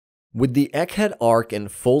With the Egghead arc in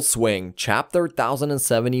full swing, Chapter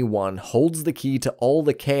 1071 holds the key to all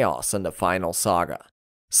the chaos in the final saga.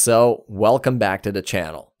 So, welcome back to the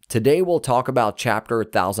channel. Today we'll talk about Chapter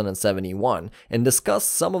 1071 and discuss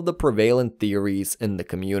some of the prevalent theories in the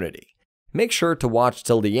community. Make sure to watch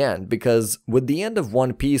till the end because with the end of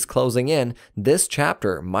One Piece closing in, this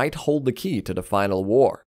chapter might hold the key to the final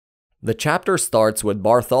war. The chapter starts with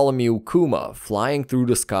Bartholomew Kuma flying through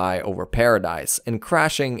the sky over Paradise and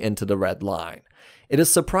crashing into the Red Line. It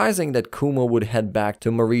is surprising that Kuma would head back to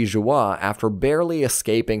Marie Joie after barely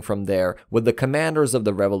escaping from there with the commanders of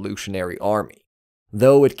the Revolutionary Army.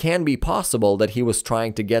 Though it can be possible that he was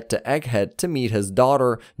trying to get to Egghead to meet his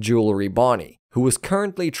daughter, Jewelry Bonnie, who is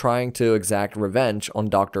currently trying to exact revenge on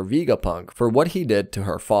Dr. Vagapunk for what he did to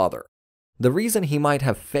her father. The reason he might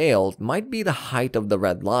have failed might be the height of the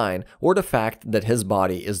Red Line or the fact that his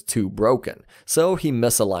body is too broken, so he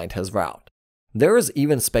misaligned his route. There is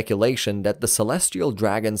even speculation that the Celestial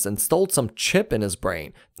Dragons installed some chip in his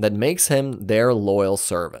brain that makes him their loyal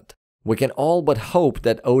servant. We can all but hope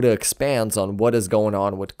that Oda expands on what is going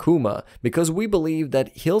on with Kuma because we believe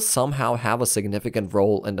that he'll somehow have a significant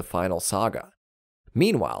role in the final saga.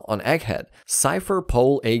 Meanwhile, on Egghead, Cipher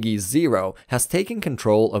Pol Aegis Zero has taken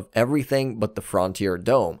control of everything but the Frontier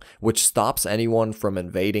Dome, which stops anyone from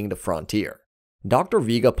invading the frontier. Dr.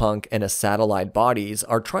 Vagapunk and his satellite bodies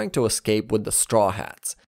are trying to escape with the Straw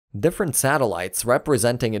Hats. Different satellites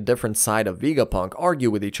representing a different side of Vagapunk argue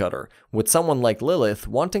with each other, with someone like Lilith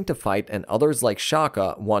wanting to fight and others like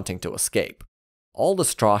Shaka wanting to escape. All the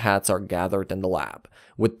Straw Hats are gathered in the lab.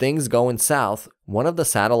 With things going south, one of the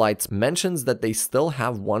satellites mentions that they still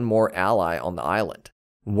have one more ally on the island.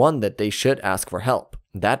 One that they should ask for help.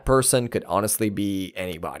 That person could honestly be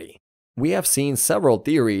anybody. We have seen several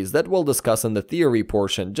theories that we'll discuss in the theory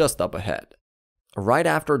portion just up ahead. Right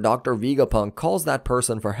after Dr. Vagapunk calls that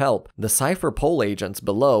person for help, the Cipher Pol agents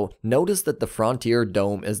below notice that the Frontier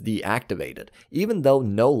Dome is deactivated, even though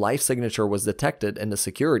no life signature was detected in the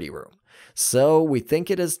security room. So we think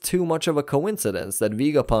it is too much of a coincidence that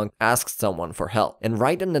Vagapunk asks someone for help, and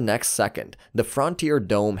right in the next second, the Frontier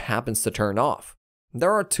Dome happens to turn off.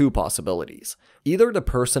 There are two possibilities. Either the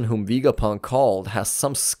person whom Vagapunk called has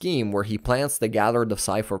some scheme where he plans to gather the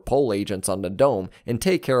Cipher Pol agents on the dome and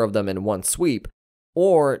take care of them in one sweep,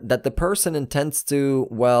 or that the person intends to,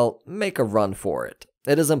 well, make a run for it.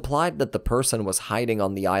 It is implied that the person was hiding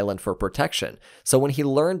on the island for protection, so when he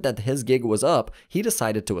learned that his gig was up, he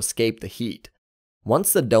decided to escape the heat.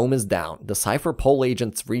 Once the dome is down, the Cipher Pol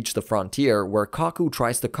agents reach the frontier where Kaku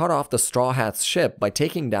tries to cut off the Straw Hat's ship by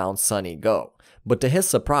taking down Sunny Go. But to his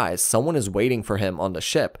surprise, someone is waiting for him on the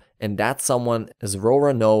ship, and that someone is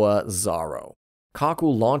Roronoa Zaro.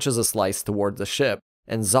 Kaku launches a slice towards the ship,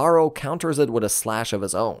 and Zaro counters it with a slash of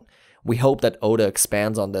his own. We hope that Oda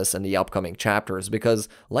expands on this in the upcoming chapters because,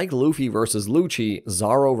 like Luffy vs. Lucci,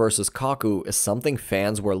 Zaro vs. Kaku is something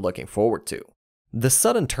fans were looking forward to. The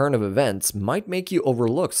sudden turn of events might make you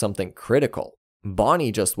overlook something critical.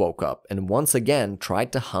 Bonnie just woke up and once again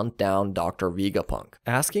tried to hunt down Dr. Vagapunk,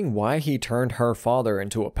 asking why he turned her father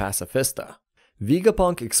into a pacifista.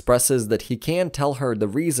 Vagapunk expresses that he can't tell her the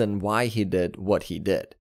reason why he did what he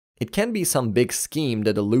did. It can be some big scheme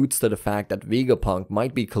that alludes to the fact that Vagapunk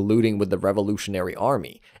might be colluding with the Revolutionary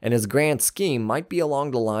Army, and his grand scheme might be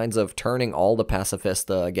along the lines of turning all the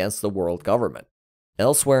pacifista against the world government.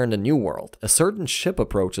 Elsewhere in the New World, a certain ship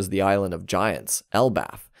approaches the island of giants,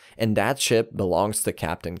 Elbaf, and that ship belongs to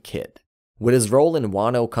Captain Kidd. With his role in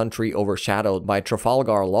Wano country overshadowed by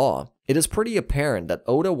Trafalgar Law, it is pretty apparent that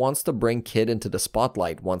Oda wants to bring Kidd into the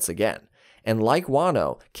spotlight once again. And like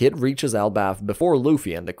Wano, Kidd reaches Elbaf before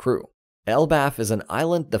Luffy and the crew. Elbaf is an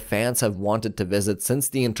island the fans have wanted to visit since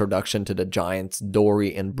the introduction to the giants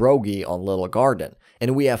Dory and Brogy on Little Garden,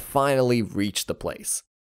 and we have finally reached the place.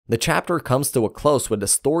 The chapter comes to a close with the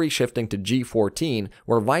story shifting to G14,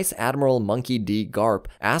 where Vice Admiral Monkey D. Garp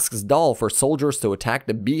asks Doll for soldiers to attack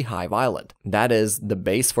the Beehive Island, that is, the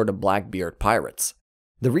base for the Blackbeard pirates.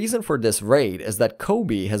 The reason for this raid is that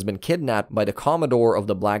Kobe has been kidnapped by the Commodore of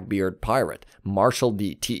the Blackbeard pirate, Marshall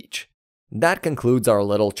D. Teach. That concludes our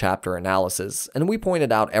little chapter analysis, and we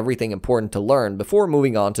pointed out everything important to learn before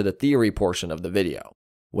moving on to the theory portion of the video.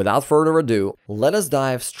 Without further ado, let us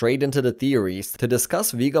dive straight into the theories to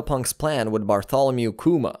discuss Vagapunk's plan with Bartholomew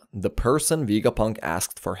Kuma, the person Vagapunk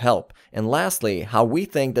asked for help, and lastly, how we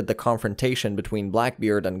think that the confrontation between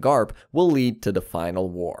Blackbeard and Garp will lead to the final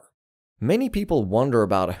war. Many people wonder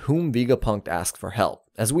about whom Vagapunk asked for help.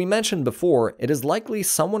 As we mentioned before, it is likely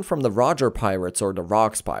someone from the Roger Pirates or the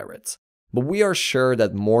Rocks Pirates. But we are sure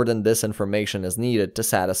that more than this information is needed to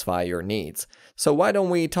satisfy your needs. So why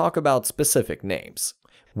don't we talk about specific names?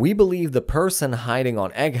 We believe the person hiding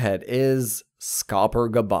on Egghead is Scopper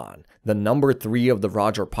Gaban, the number 3 of the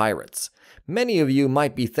Roger Pirates. Many of you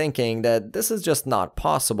might be thinking that this is just not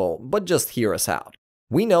possible, but just hear us out.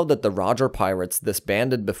 We know that the Roger Pirates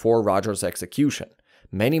disbanded before Roger's execution.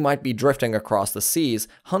 Many might be drifting across the seas,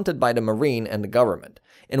 hunted by the Marine and the government,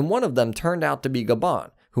 and one of them turned out to be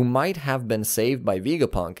Gaban, who might have been saved by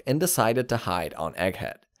Vagapunk and decided to hide on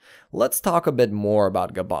Egghead. Let's talk a bit more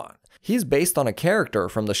about Gaban. He's based on a character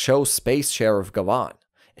from the show Space Sheriff Gaban.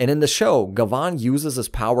 And in the show, Gaban uses his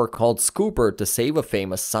power called Scopper to save a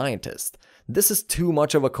famous scientist. This is too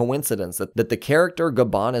much of a coincidence that the character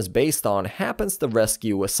Gaban is based on happens to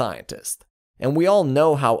rescue a scientist. And we all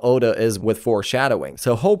know how Oda is with foreshadowing,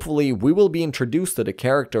 so hopefully we will be introduced to the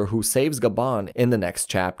character who saves Gaban in the next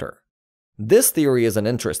chapter. This theory is an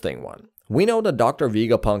interesting one. We know that Dr.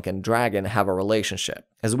 Vagapunk and Dragon have a relationship,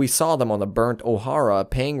 as we saw them on the burnt Ohara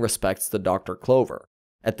paying respects to Dr. Clover.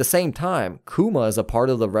 At the same time, Kuma is a part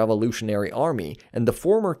of the Revolutionary Army and the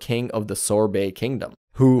former king of the Sorbet Kingdom,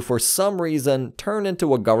 who for some reason turned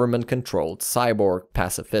into a government-controlled cyborg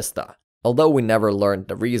pacifista, although we never learned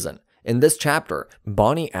the reason. In this chapter,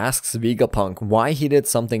 Bonnie asks Vagapunk why he did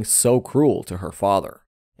something so cruel to her father,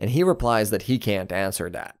 and he replies that he can't answer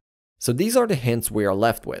that. So these are the hints we are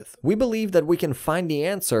left with. We believe that we can find the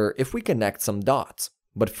answer if we connect some dots.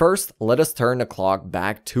 But first, let us turn the clock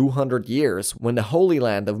back 200 years when the Holy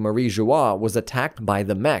Land of Marie Joie was attacked by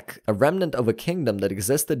the Mech, a remnant of a kingdom that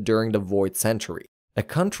existed during the Void Century. A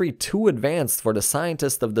country too advanced for the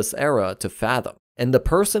scientists of this era to fathom. And the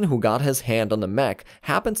person who got his hand on the Mech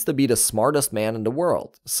happens to be the smartest man in the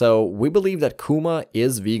world. So we believe that Kuma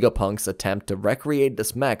is Vegapunk's attempt to recreate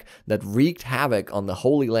this Mech that wreaked havoc on the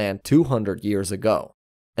Holy Land 200 years ago.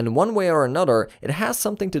 And one way or another, it has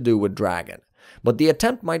something to do with Dragon. But the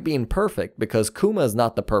attempt might be imperfect because Kuma is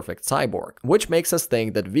not the perfect cyborg, which makes us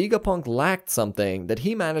think that Vagapunk lacked something that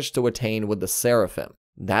he managed to attain with the Seraphim.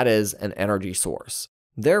 That is, an energy source.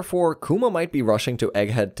 Therefore, Kuma might be rushing to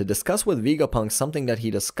Egghead to discuss with Vagapunk something that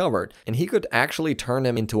he discovered, and he could actually turn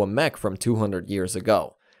him into a mech from 200 years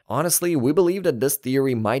ago. Honestly, we believe that this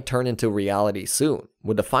theory might turn into reality soon.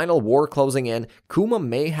 With the final war closing in, Kuma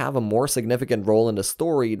may have a more significant role in the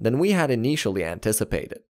story than we had initially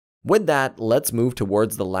anticipated. With that, let's move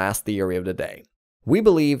towards the last theory of the day. We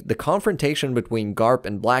believe the confrontation between Garp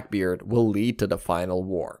and Blackbeard will lead to the final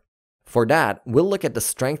war. For that, we'll look at the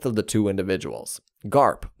strength of the two individuals.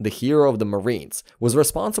 Garp, the hero of the Marines, was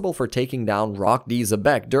responsible for taking down Rock D.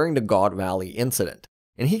 Zebek during the God Valley incident,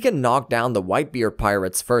 and he can knock down the Whitebeard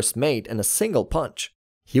pirate's first mate in a single punch.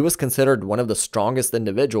 He was considered one of the strongest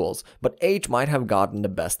individuals, but age might have gotten the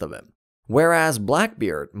best of him. Whereas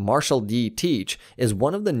Blackbeard, Marshal D. Teach, is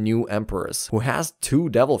one of the new emperors who has 2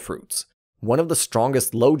 devil fruits. One of the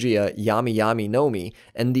strongest Logia, Yami Yami Nomi,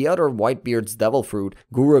 and the other Whitebeard's devil fruit,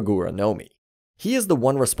 Gura Gura Nomi. He is the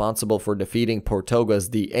one responsible for defeating Portoga's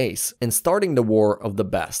the Ace and starting the War of the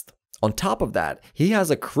Best. On top of that, he has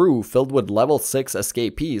a crew filled with level 6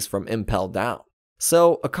 escapees from Impel Down.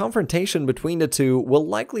 So, a confrontation between the two will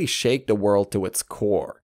likely shake the world to its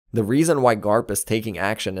core. The reason why Garp is taking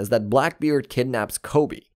action is that Blackbeard kidnaps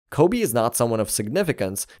Kobe. Kobe is not someone of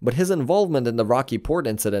significance, but his involvement in the Rocky Port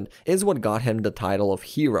incident is what got him the title of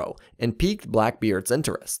hero and piqued Blackbeard's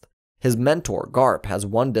interest. His mentor, Garp, has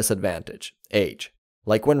one disadvantage: age.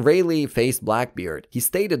 Like when Rayleigh faced Blackbeard, he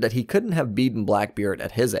stated that he couldn't have beaten Blackbeard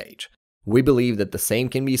at his age. We believe that the same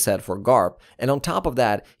can be said for Garp, and on top of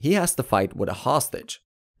that, he has to fight with a hostage.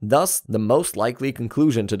 Thus, the most likely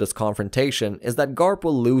conclusion to this confrontation is that Garp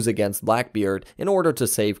will lose against Blackbeard in order to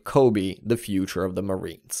save Kobe, the future of the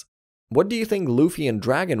Marines. What do you think Luffy and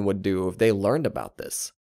Dragon would do if they learned about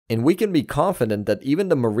this? And we can be confident that even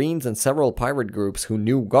the Marines and several pirate groups who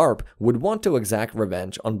knew Garp would want to exact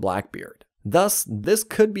revenge on Blackbeard. Thus, this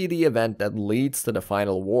could be the event that leads to the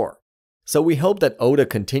final war. So we hope that Oda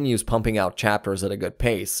continues pumping out chapters at a good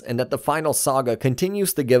pace, and that the final saga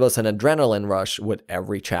continues to give us an adrenaline rush with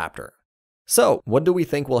every chapter. So, what do we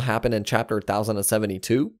think will happen in chapter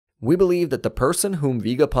 1072? We believe that the person whom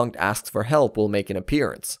Vegapunk asks for help will make an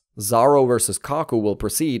appearance. Zoro vs. Kaku will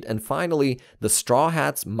proceed, and finally, the Straw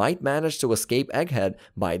Hats might manage to escape Egghead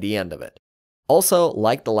by the end of it. Also,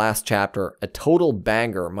 like the last chapter, a total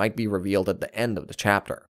banger might be revealed at the end of the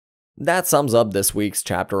chapter. That sums up this week's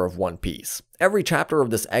chapter of One Piece. Every chapter of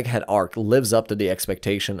this Egghead arc lives up to the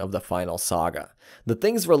expectation of the final saga. The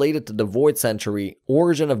things related to the Void Century,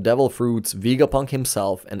 origin of Devil Fruits, Vegapunk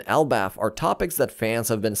himself, and Elbaf are topics that fans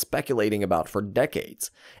have been speculating about for decades.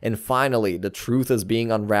 And finally, the truth is being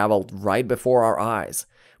unraveled right before our eyes.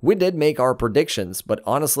 We did make our predictions, but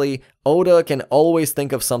honestly, Oda can always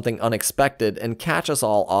think of something unexpected and catch us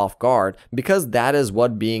all off guard because that is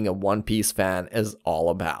what being a One Piece fan is all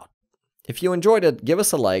about. If you enjoyed it, give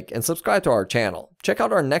us a like and subscribe to our channel. Check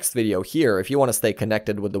out our next video here if you want to stay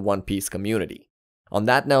connected with the One Piece community. On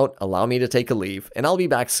that note, allow me to take a leave, and I'll be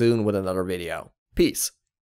back soon with another video. Peace.